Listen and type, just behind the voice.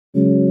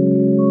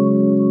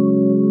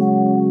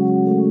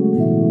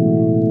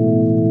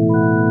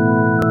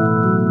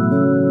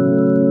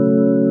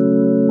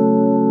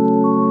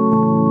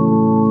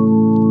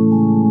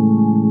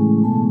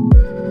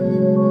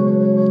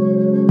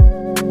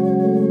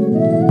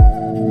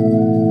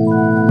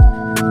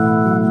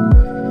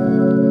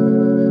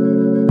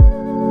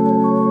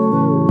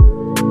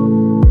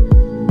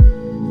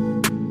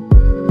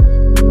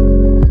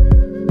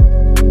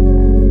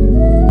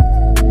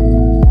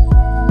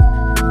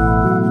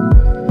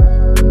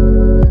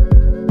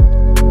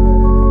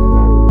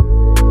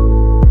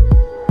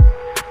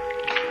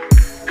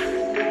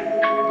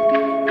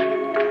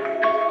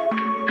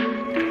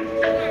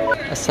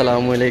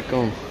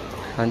अस्सलामुअलैकुम।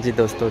 हाँ जी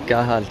दोस्तों,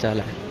 क्या हाल चाल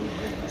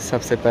है।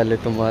 सबसे पहले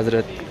तो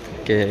माज़रत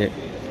के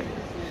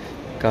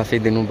काफ़ी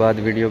दिनों बाद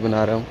वीडियो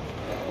बना रहा हूँ।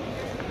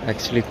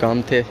 एक्चुअली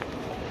काम थे,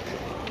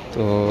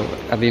 तो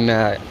अभी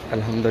मैं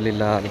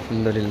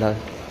अल्हम्दुलिल्लाह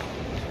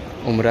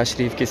उम्रा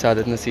शरीफ की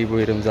सादत नसीब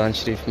हुई रमज़ान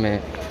शरीफ में।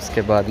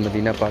 उसके बाद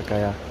मदीना पाक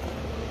आया,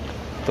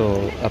 तो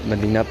अब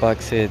मदीना पाक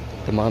से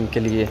दमाम के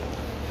लिए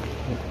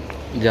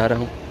जा रहा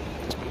हूँ।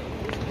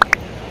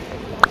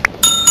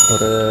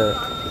 और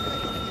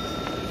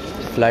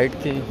फ़्लाइट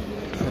थी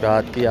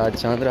रात की, आज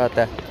चांद रात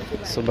है।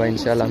 सुबह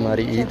इंशाल्लाह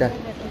हमारी ईद है,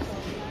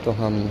 तो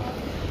हम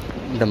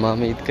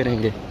दमाम ईद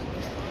करेंगे।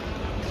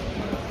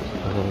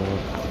 तो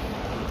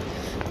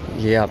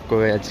ये आपको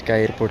आज का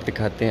एयरपोर्ट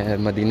दिखाते हैं,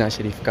 मदीना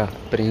शरीफ का,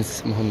 प्रिंस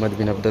मोहम्मद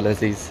बिन अब्दुल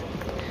अजीज़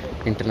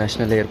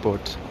इंटरनेशनल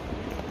एयरपोर्ट।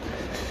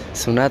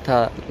 सुना था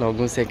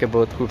लोगों से कि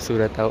बहुत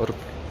खूबसूरत है, और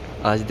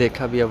आज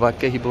देखा भी है,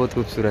 वाकई ही बहुत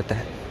खूबसूरत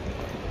है।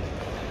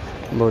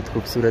 बहुत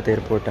खूबसूरत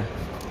एयरपोर्ट है।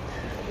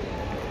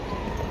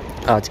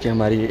 आज की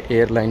हमारी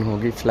एयरलाइन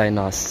होगी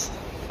फ़्लाइनास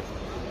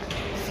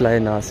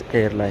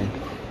airline,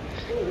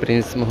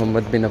 Prince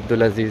Mohammad bin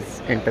Abdul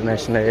Aziz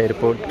international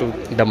airport to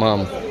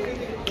दमाम,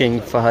 king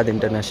Fahad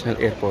international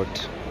airport.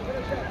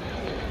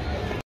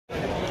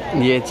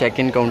 ये चेक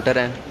इन काउंटर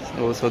है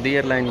वो सऊदी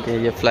एयरलाइन के।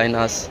 ये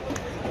फ़्लाइनास,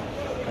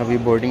 अभी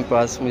बोर्डिंग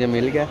पास मुझे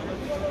मिल गया,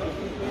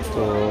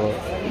 तो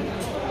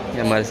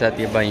ये हमारे साथ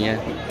ये भाई हैं,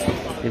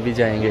 ये भी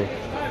जाएंगे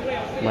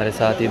हमारे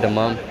साथ ही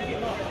दमाम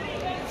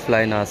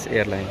फ़्लाइनास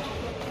एयरलाइन।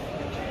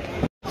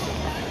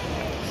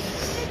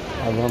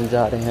 अब हम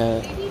जा रहे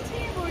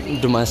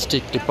हैं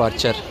domestic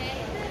departure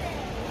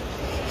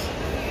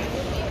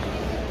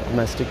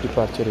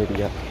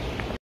area.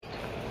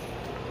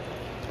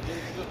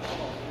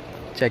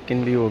 Check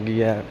in भी हो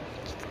गया है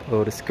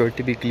और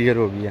सिक्योरिटी भी क्लियर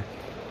हो गई है।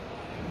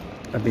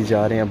 अभी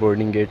जा रहे हैं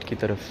बोर्डिंग गेट की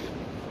तरफ।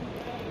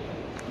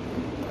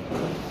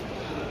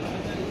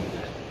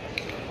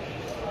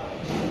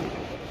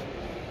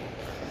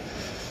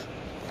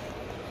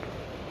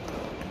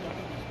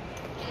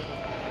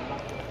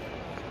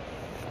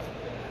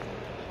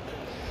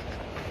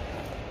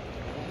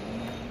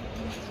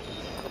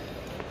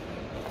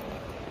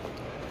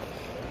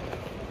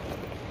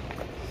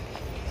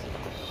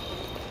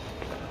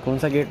 कौन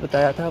सा गेट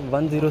बताया था?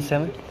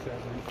 107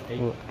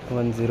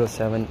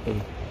 107A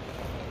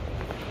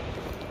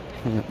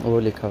वो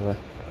लिखा हुआ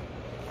है।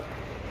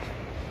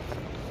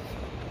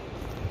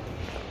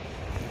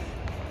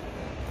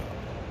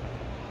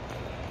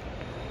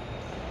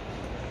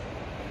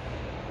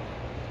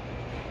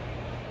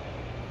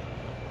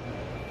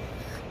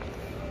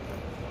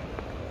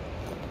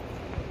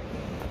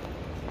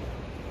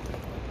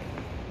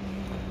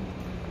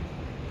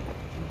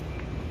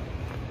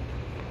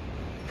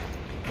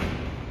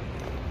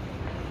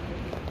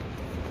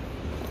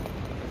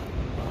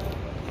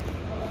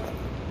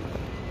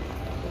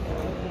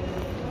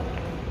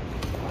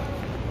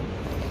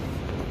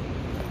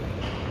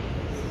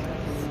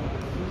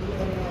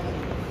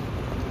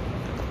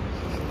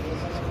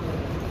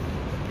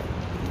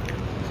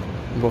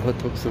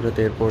 बहुत खूबसूरत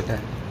एयरपोर्ट है,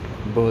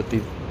 बहुत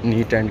ही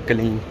नीट एंड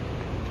क्लीन।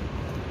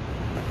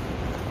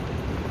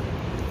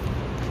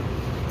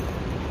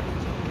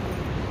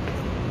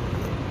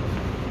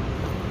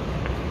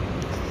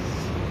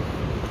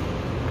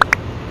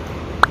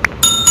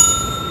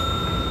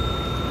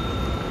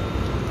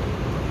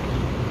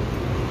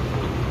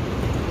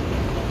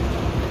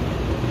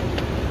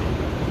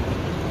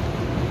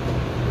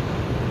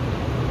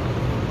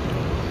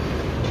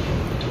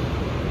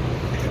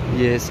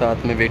 ये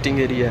साथ में वेटिंग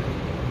एरिया है,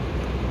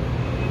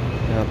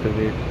 यहाँ पे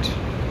वेट।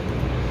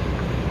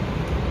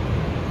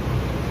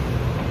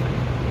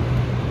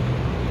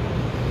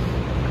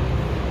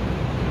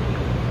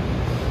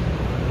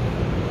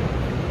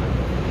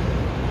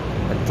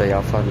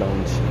 ज़याफ़ा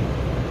लाउंज।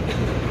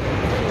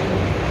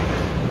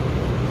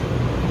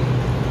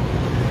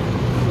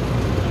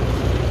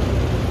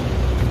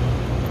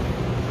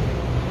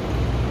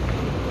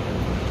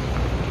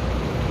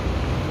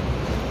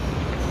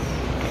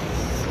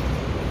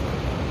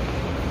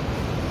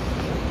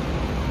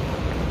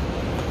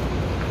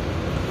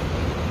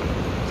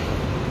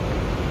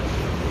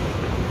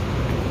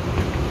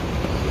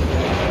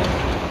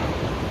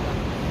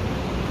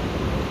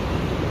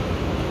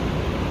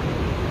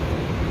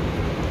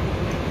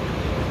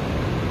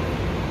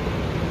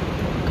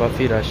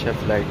 काफ़ी रश है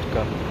फ़्लाइट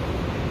का।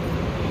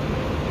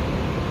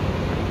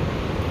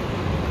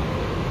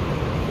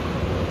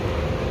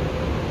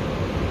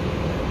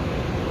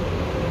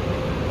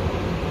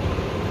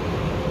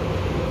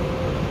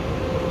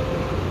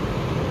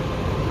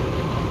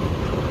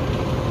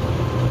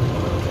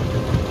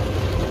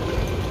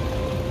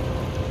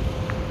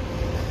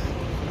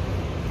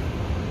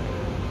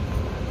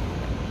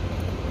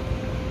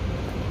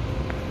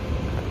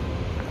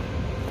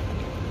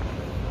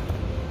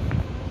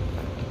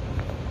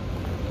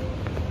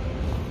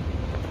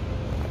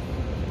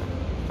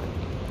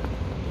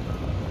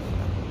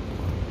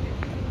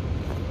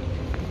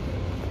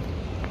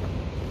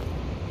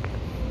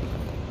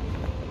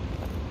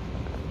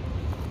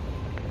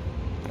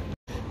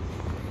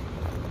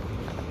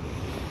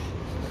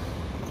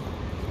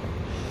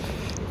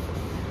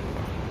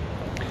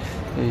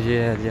 ये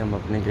है जी, हम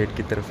अपने गेट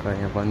की तरफ आए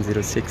हैं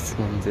 106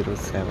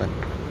 107।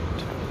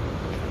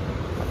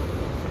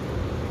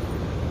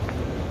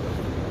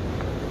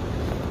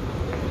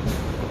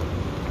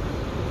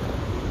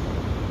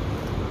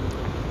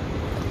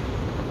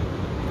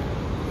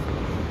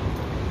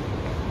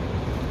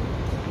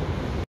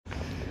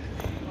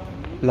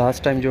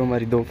 लास्ट टाइम जो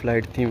हमारी 2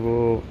 फ़्लाइट थी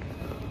वो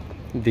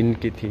दिन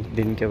की थी,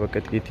 दिन के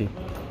वक़्त की थी।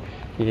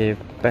 ये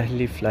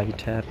पहली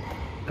फ़्लाइट है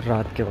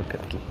रात के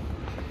वक़्त की।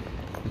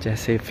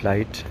 जैसे ही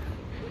फ़्लाइट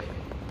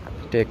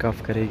टेक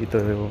ऑफ करेगी तो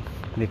वो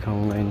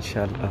दिखाऊंगा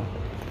इंशाल्लाह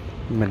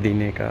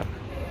मदीने का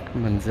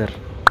मंज़र,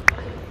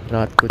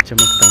 रात को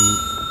चमकता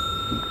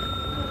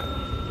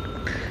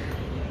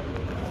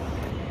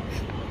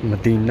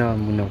मदीना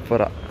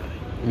मुनव्वरा,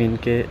 मीन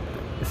के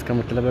इसका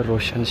मतलब है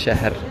रोशन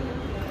शहर।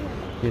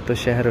 ये तो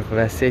शहर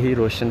वैसे ही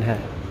रोशन है,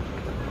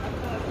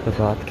 तो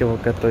रात के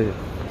वक़्त तो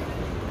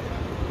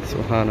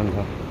सुभान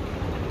अल्लाह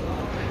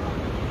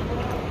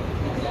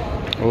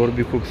और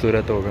भी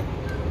खूबसूरत होगा।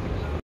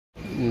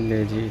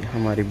 ले जी,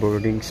 हमारी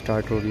बोर्डिंग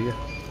स्टार्ट हो गई है।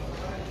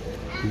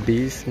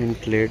 20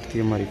 मिनट लेट थी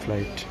हमारी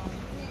फ़्लाइट,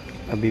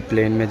 अभी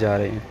प्लेन में जा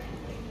रहे हैं।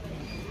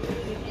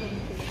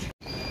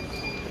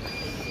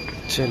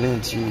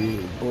 चलें जी,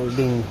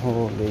 बोर्डिंग हो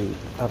गई।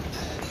 अब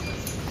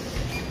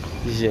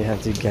ये है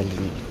जी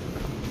gallery,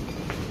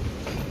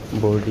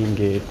 boarding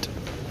gate.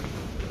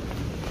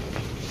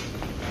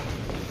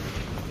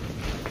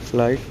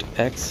 Flight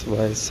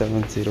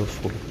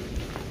XY704।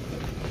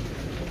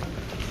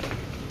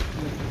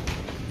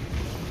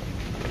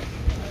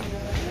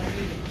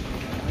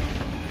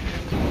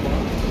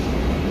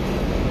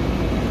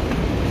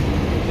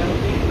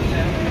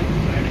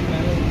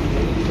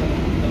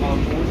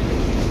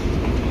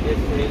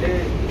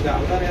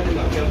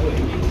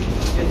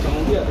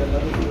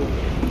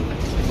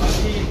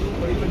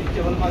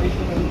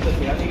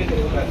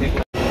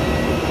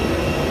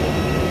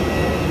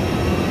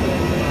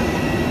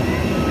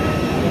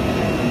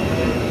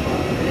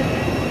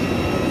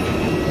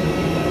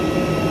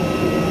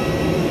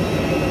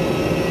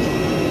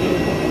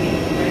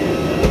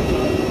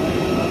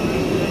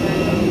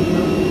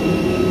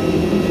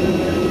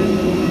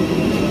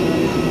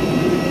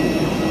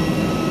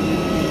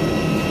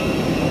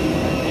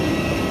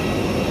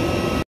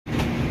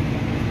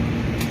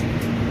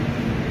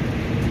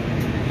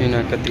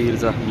 هنا كثير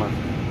زحمة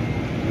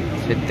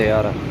في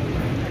الطيارة.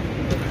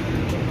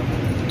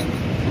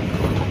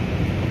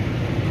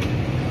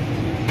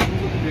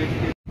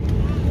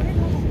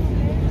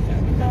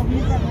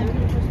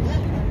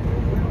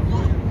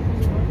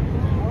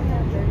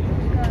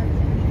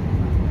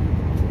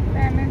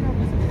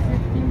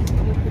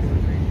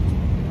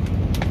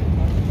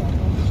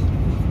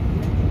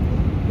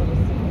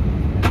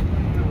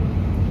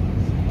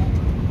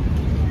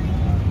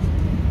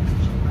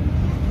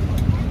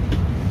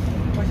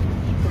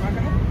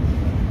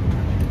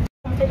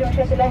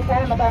 بإذن الله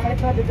تعالى مطار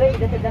ملك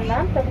جيدة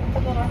الدمام،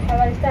 تكون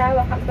حوالي ساعة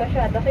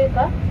و25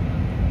 دقيقة.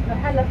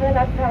 نحل خلال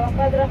الساعة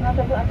القادرة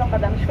نرجو أن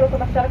تقدم.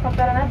 نشكركم اختياركم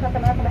طيران،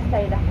 نتمنى لكم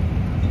السعيدة.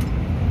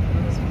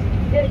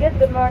 Dear guests,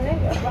 good morning.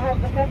 Fahad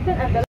International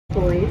Airport.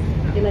 Toys,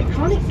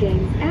 electronic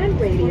games, and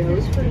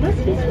radios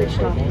must be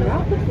switched off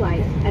throughout the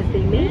flight as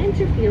they may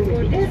interfere with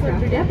the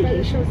aircraft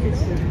navigation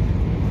system.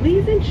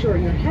 Please ensure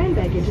your hand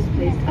baggage is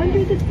placed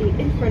under the seat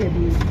in front of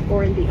you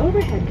or in the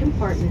overhead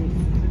compartments.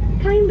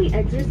 Kindly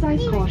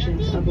exercise caution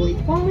to avoid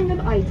falling of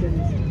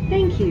items.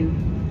 Thank you.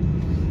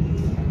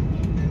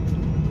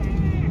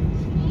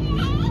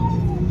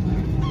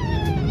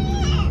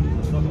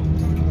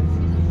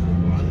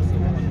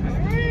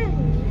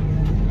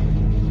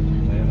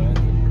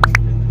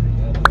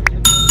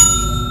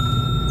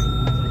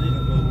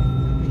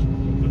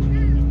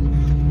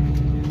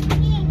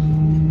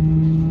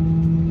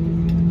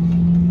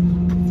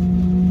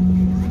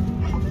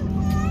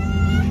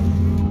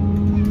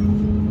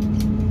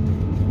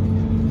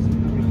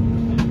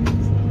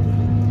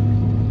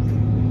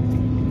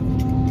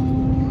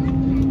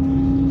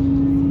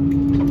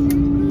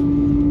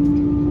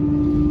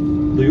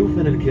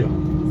 ضيوفنا الكرام،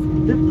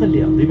 طبقا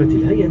لأنظمة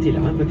الهيئة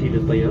العامة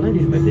للطيران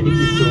المدني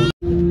السعودي،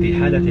 في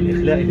حالة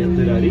الإخلاء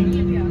الاضطراري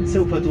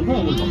سوف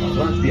تضاء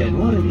الممرات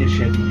بأنوار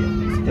إرشادية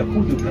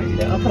تقودك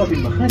إلى أقرب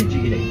المخارج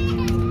إليك.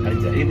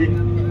 عندئذ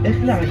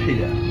اخلع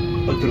الحذاء،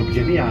 اترك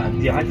جميع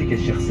أمتعتك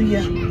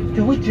الشخصية،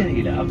 توجه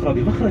إلى أقرب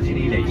مخرج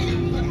إليك،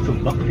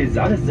 ثم اقفز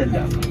على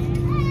الزلاق.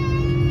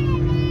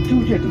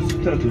 توجد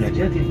سترة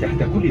نجاة تحت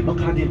كل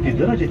مقعد في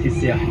الدرجة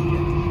السياحية،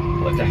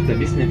 وتحت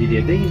مسند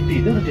اليدين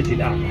في درجة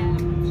الأعلى.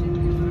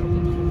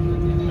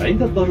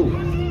 عند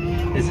الضرورة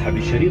اسحب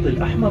الشريط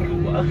الأحمر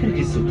وأخرج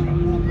السترة.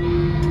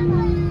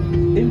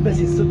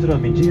 البس السترة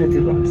من جهة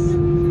الرأس،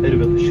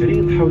 اربط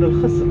الشريط حول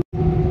الخصر.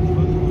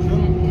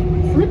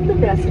 Slip the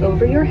vest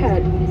over your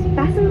head.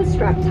 Fasten the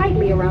strap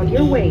tightly around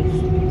your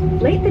waist.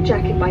 Inflate the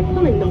jacket by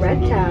pulling the red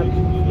tab.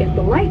 If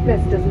the light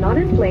vest does not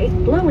inflate,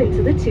 blow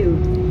into the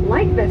tube.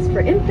 Light vests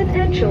for infant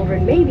and children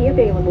may be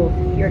available.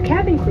 Your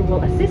cabin crew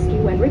will assist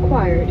you when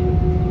required.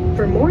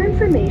 For more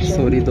information,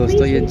 sorry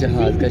दोस्तों, ये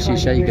जहाज का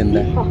शीशा ही गंदा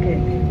है।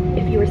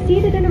 If you are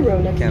seated in a row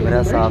next to an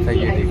camera साफ है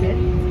emergency ये देखिए। exit,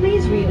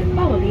 please read and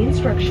follow the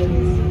instructions.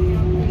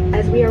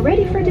 As we are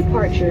ready for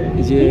departure,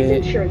 please ये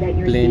ensure that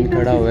your plane seatbelt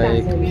खड़ा is हुआ है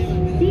एक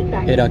fastened, seat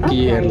back is Iraqi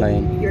upright,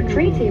 airline. your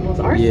tray tables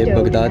are ये stowed,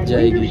 Baghdad and window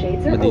जाएगी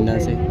shades are Medina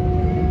से। open.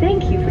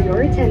 Thank you for your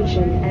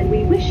attention, and we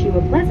wish you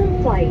a pleasant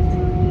flight.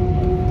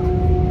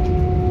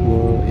 वो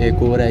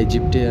एक और है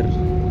इजिप्ट एयर,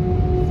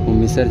 वो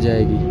मिस्र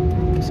जाएगी,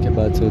 उसके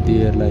बाद सऊदी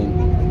एयरलाइन।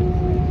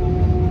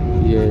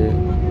 ये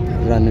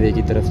रनवे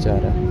की तरफ जा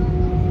रहा है।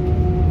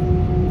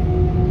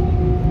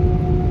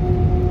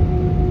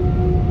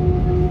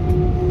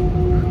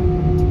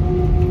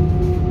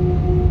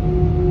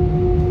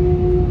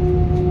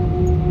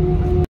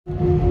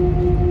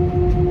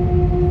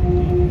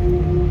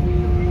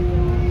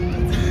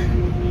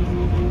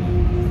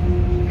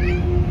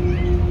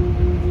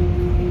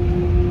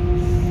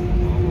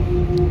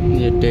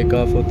 ये टेक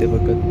ऑफ होते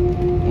वक्त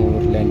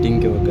और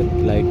लैंडिंग के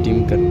वक्त लाइट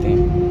डिम करते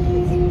हैं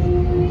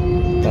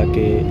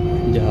ताकि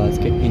जहाज़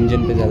के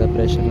इंजन पे ज़्यादा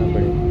प्रेशर ना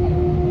पड़े।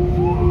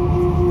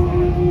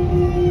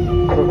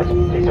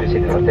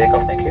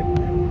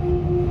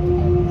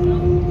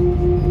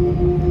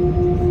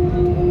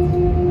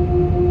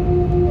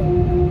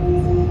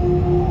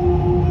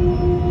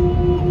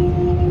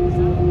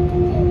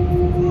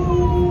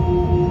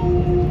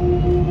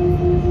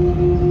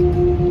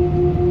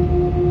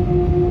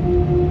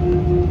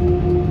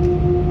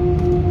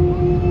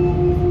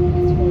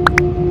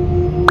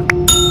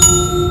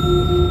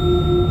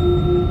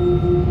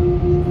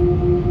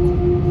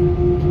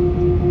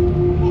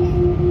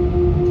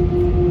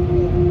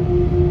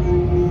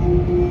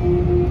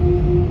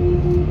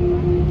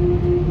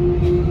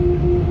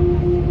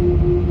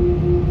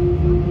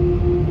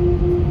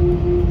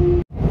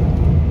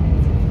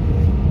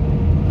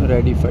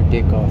 Ready for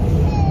takeoff.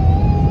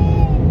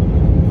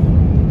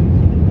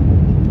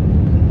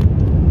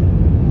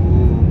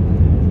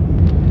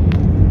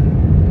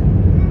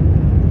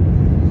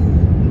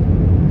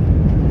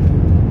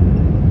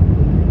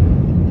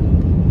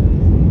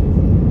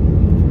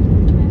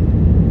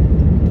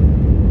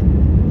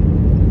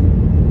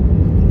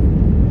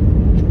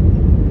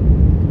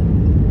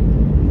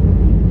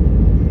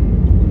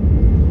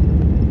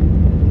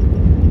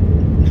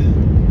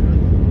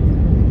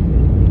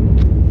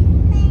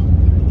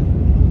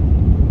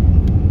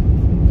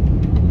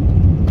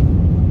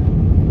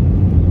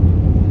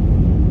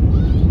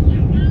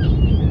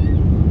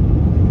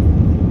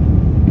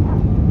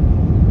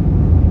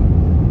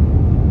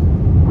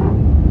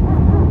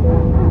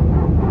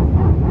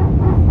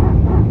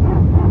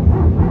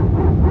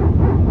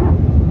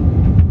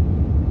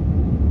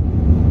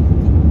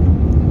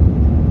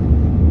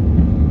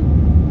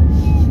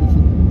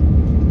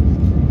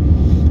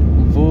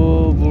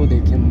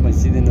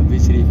 मस्जिद नबी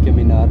शरीफ के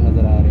मीनार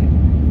नज़र आ रहे हैं।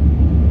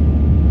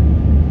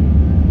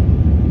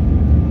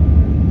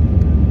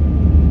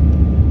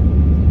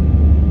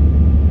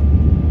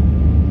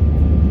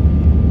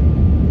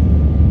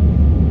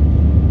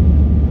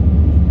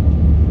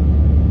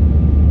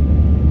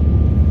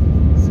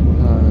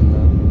 सुभान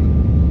अल्लाह।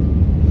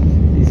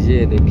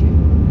 ये देखें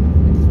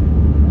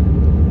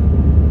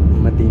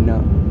मदीना,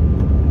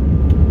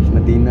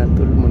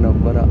 मदीनातुल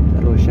मुनव्वरा,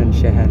 रोशन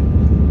शहर।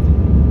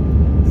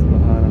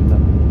 सुभान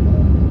अल्लाह,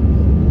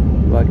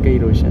 वाकई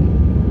रोशन।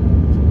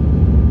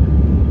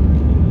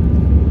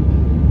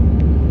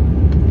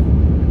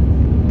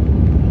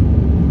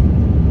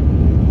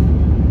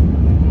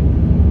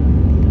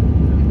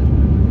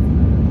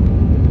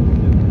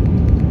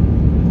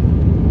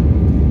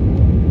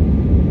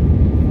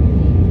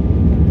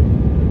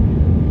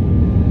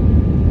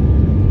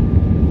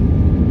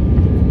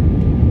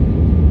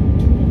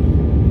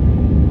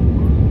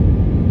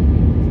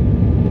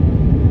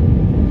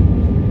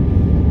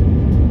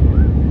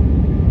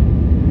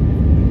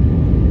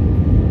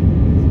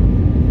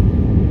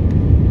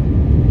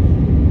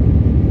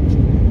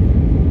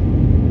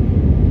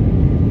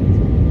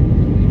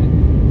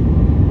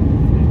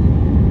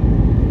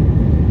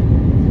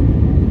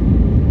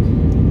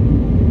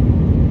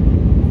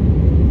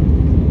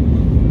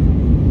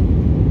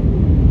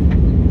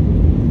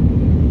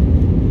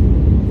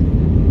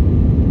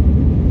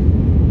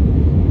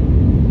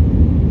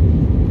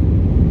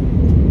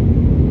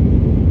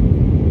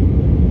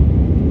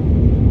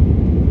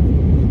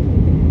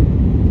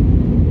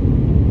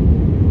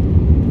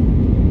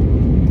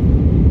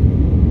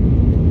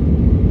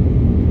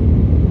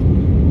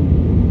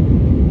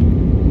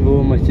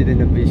 मस्जिद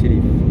नबी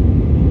शरीफ।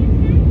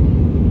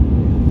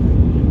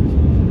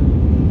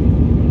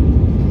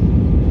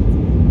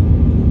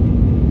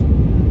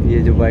 ये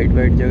जो वाइट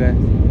वाइट जगह है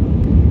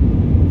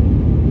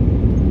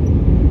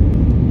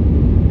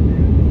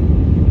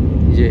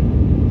ये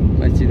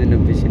मस्जिद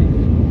नबी शरीफ।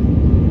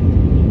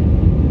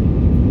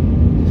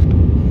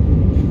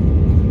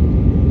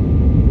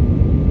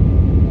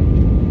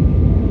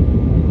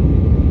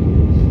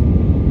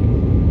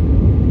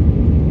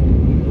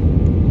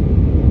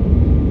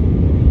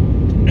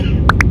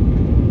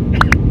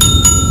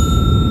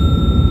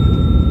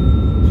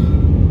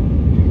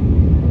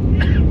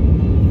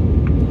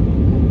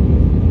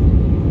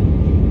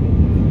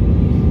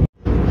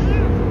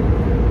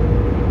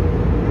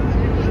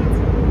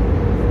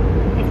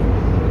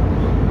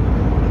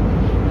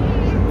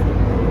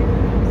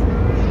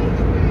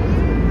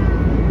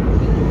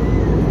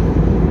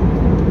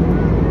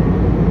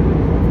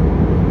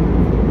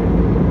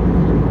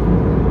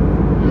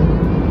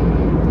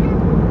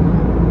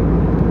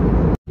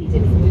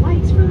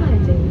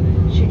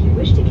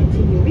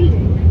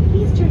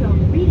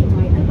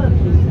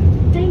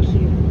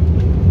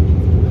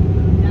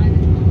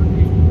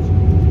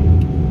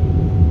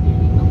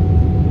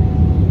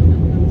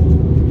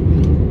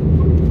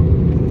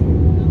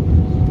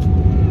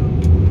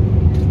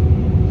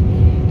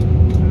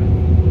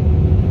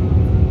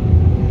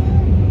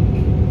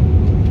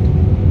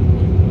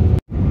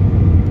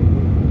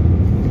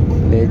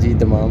 ले जी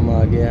दमाम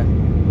आ गया,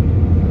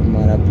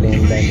 हमारा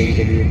प्लेन लैंडिंग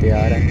के लिए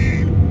तैयार है।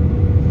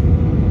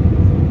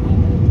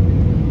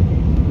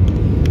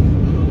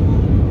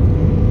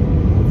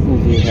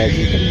 ये है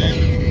जी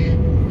दमाम।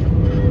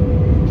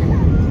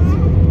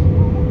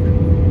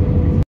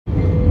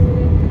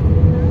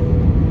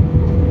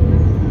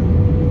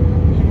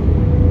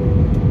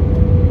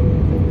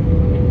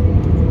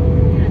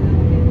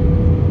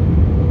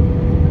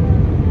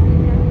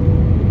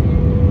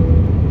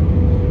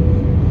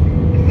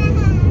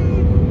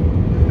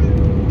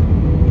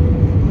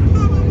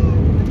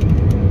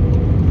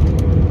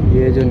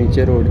 ये जो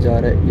नीचे रोड जा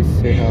रहा है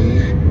इससे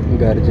हम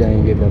घर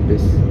जाएंगे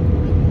वापस।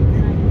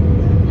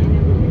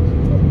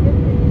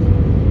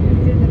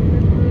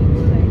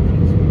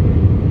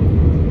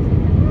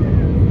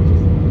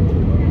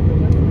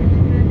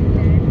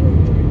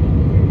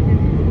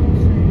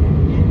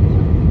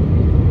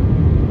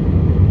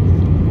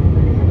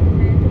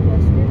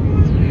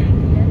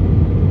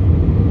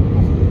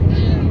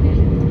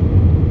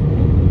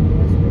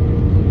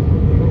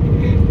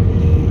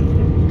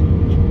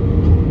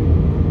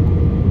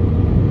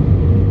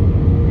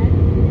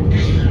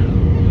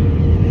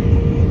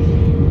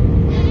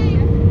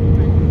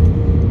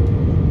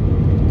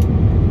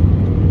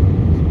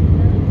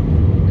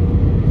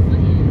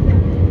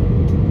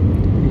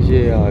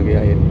 ये आ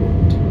गया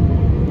airport.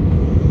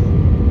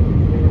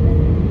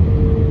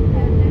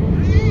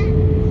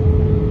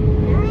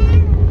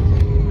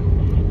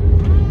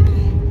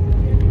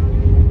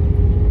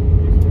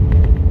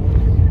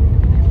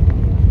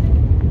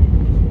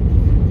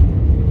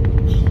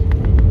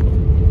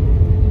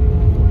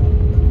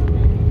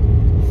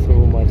 So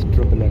much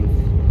turbulence.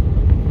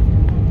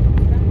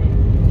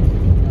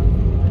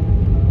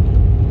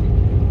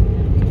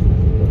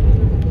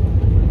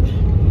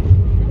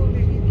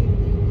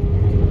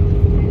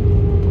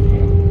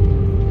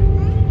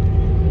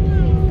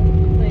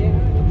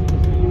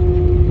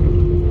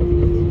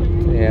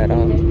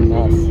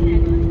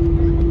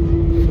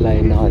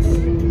 Flynas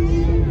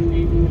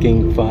King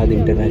Fahad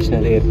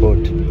International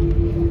Airport,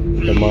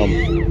 Dammam.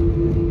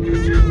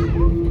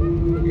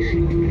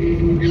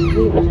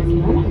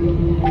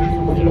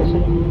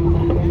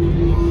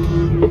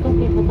 بكم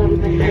في مطار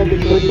المدينة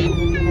الدولي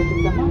مدينة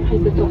الدمام،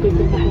 حيث التوقيت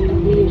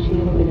المحلي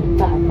يشير إلى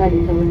الساعة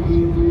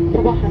 3:30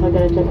 صباحا،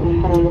 ودرجة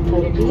الحرارة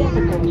الخارجية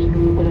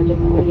 26 درجة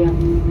مئوية.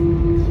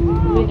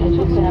 من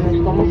أجل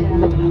سلامتكم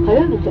وسلامة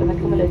الحقائق نطلب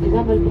منكم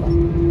الالتزام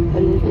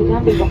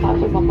بالبقاء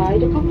في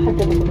مقاعدكم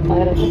حتى تكون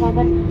الطائرة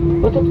تماما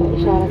وتطفئ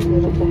إشارة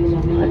لبس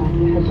حزام الأمان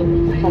للحجر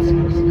والاستخدام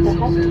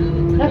المساحة.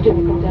 نرجو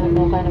منكم زيارة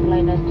موقعنا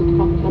فلايناس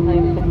تدخل فما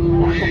يمكن من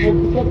الأحسن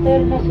تطلق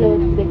طيار الناس لو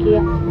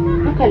ذكية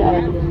وكالة على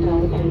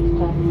الإستار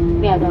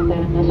نيابة عن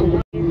طيار الناس.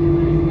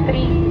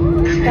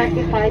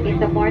 3:25 in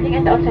the morning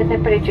and outside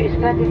temperature is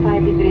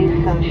 25 degrees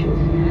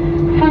Celsius.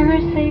 For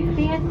your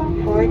safety and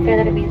comfort, can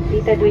remain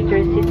seated with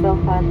your seatbelt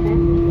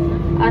fastened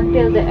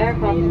until the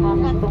aircraft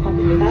comes to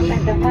complete stop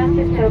and the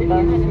fasten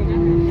seatbelt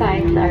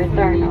signs are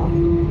turned off.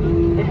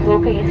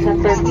 Smoking is not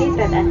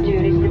permitted and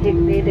during the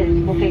designated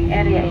smoking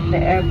area in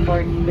the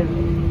airport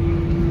building.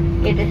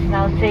 It is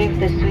now safe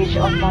to switch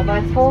on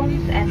mobile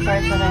phones and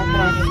personal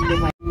electronic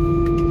devices.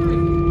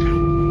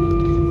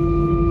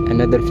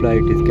 Another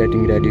flight is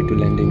getting ready to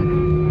landing.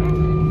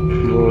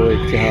 वो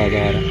एक जहाज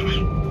आ रहा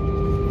है,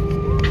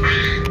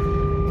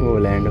 वो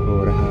land हो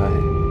रहा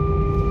है।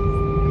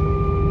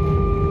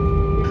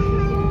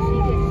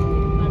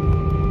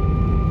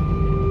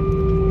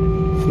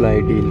 Fly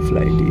deal,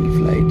 fly deal,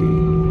 fly deal.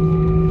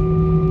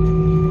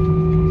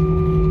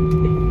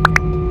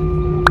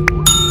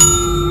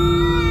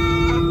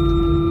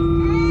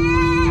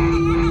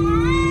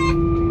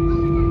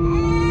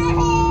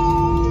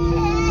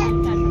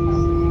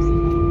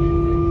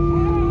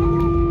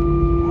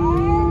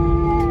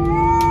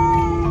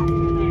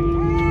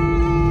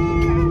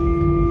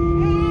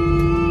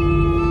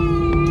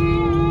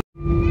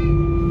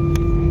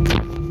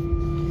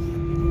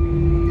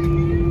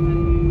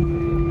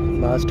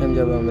 Last time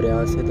जब हम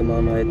रियाद से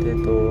दमाम आए थे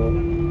तो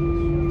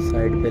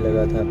साइड पे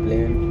लगा था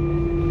प्लेन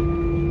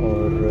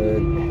और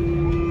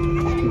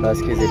बस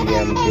के ज़रिए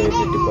हम गए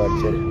थे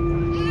डिपार्चर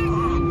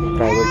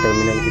प्राइवेट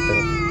टर्मिनल की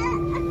तरफ,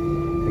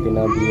 लेकिन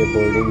अब ये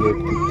बोर्डिंग गेट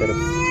की तरफ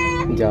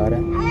जा रहा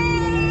है,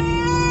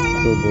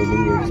 तो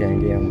बोर्डिंग गेट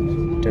जाएंगे हम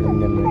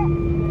टर्मिनल में।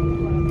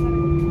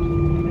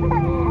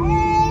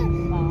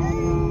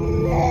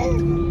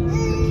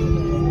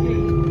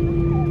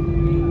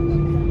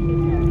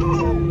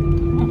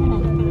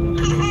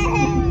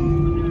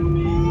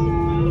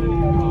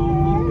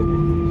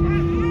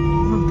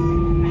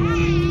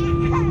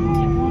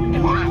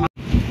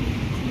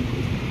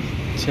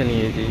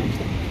 चलिए जी,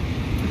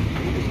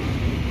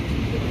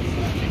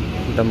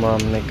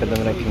 दमाम में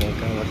कदम रखने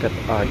का वक्त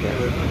आ गया।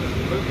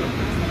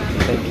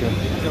 Thank you.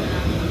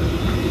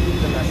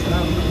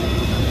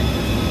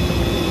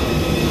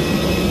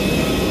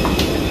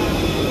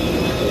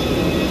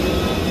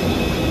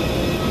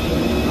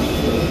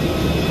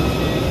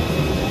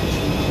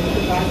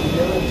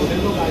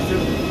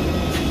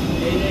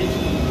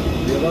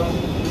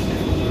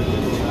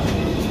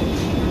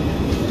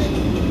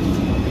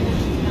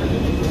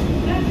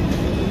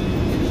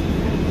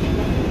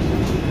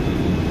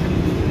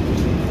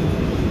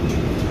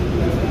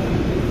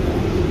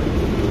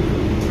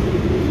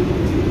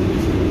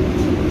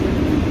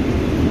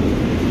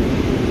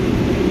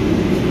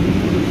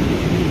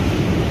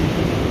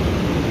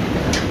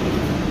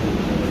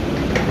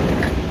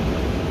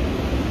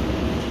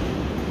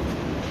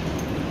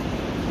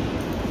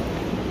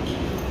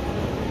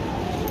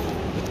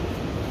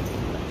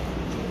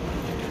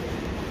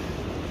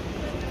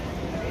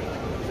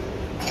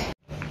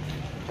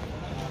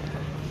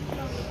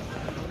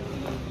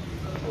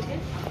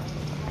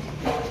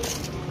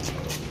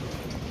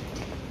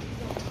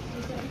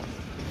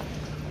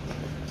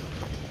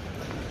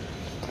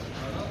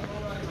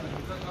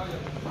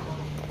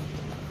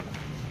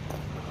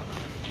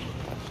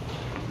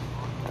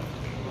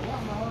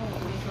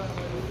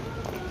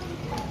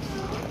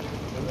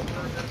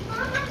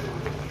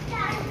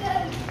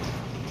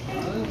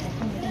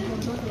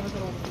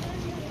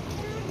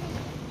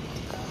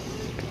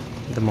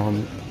 दमाम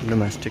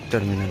domestic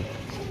terminal,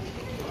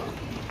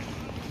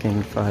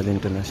 king Fahad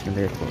international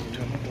airport.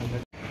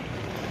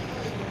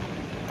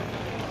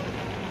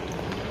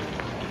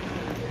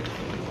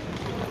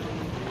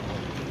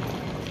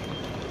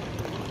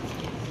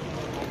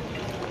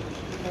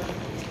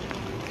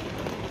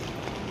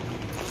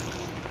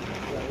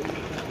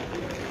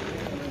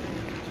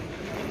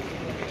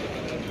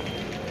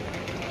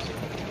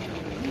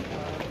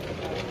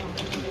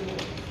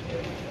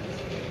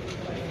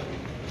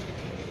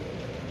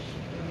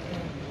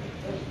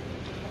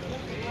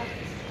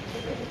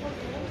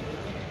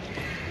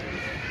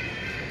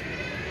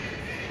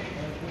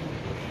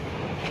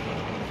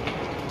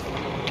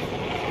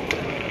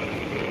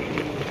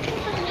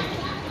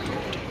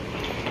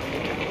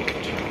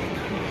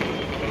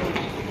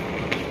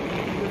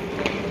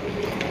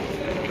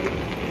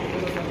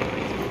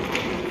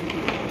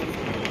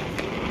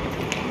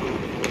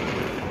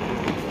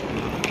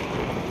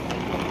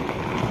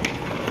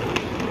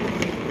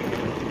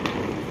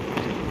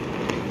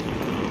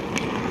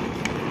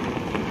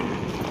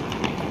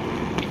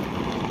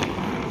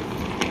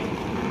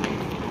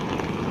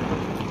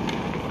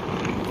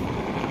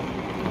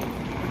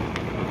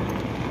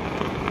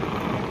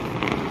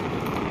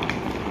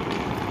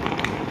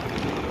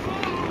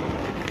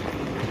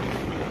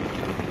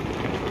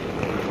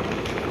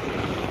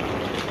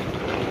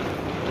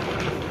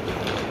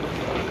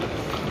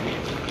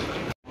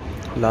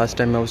 Last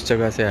time मैं उस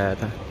जगह से आया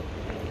था।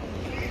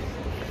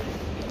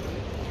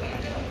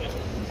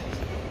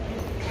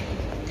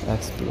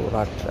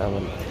 Explore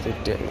travel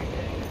retail.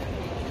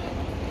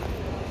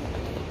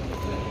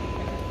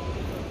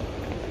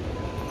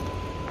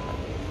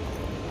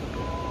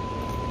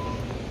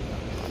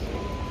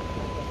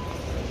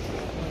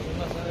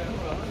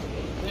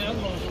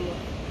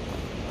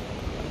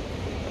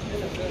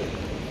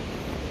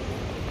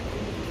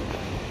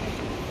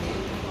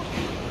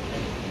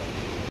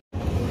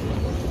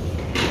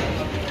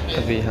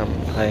 अभी हम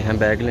आए हैं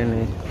बैग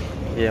लेने।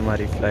 ये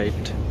हमारी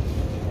फ़्लाइट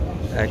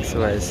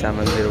XY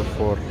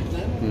 704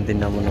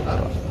 मदीना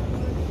मुनव्वरा।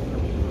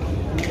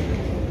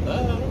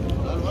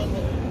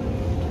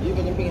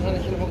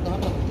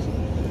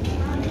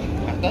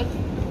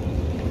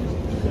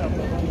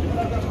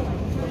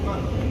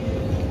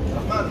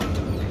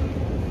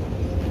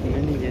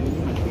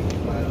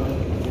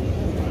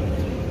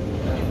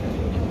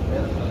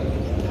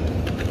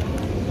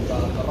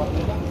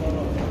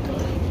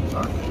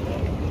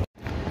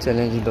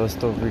 चलें जी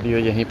दोस्तों, वीडियो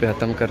यहीं पे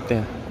ख़त्म करते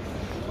हैं।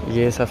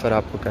 ये सफ़र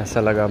आपको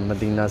कैसा लगा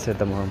मदीना से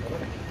दमाम,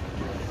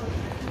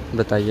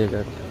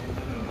 बताइएगा।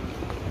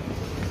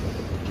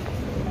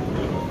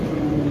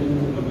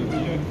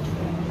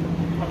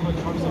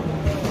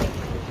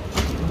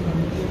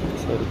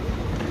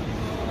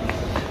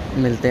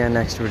 मिलते हैं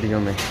नेक्स्ट वीडियो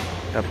में,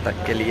 तब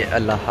तक के लिए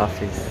अल्लाह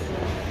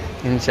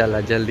हाफिज़।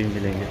 इंशाल्लाह जल्दी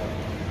मिलेंगे।